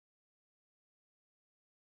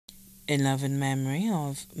In loving memory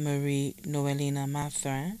of Marie Noelina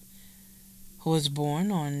Mathurin, who was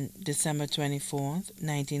born on December 24th,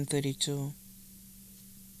 1932.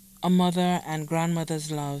 A mother and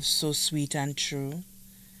grandmother's love so sweet and true.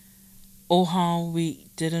 Oh, how we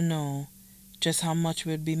didn't know just how much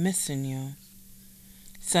we'd be missing you.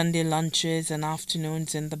 Sunday lunches and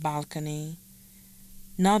afternoons in the balcony.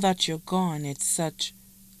 Now that you're gone, it's such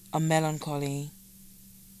a melancholy.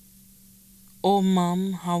 Oh,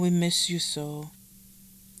 Mum, how we miss you so.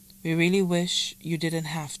 We really wish you didn't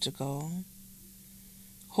have to go.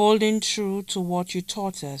 Holding true to what you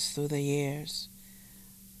taught us through the years,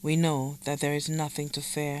 we know that there is nothing to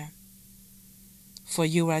fear. For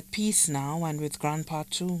you are at peace now and with Grandpa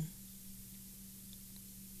too.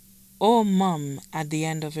 Oh, Mum, at the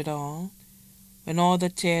end of it all, when all the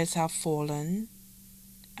tears have fallen,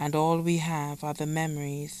 and all we have are the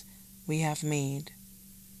memories we have made,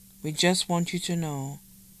 we just want you to know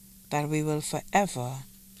that we will forever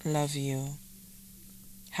love you.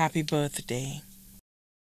 Happy birthday.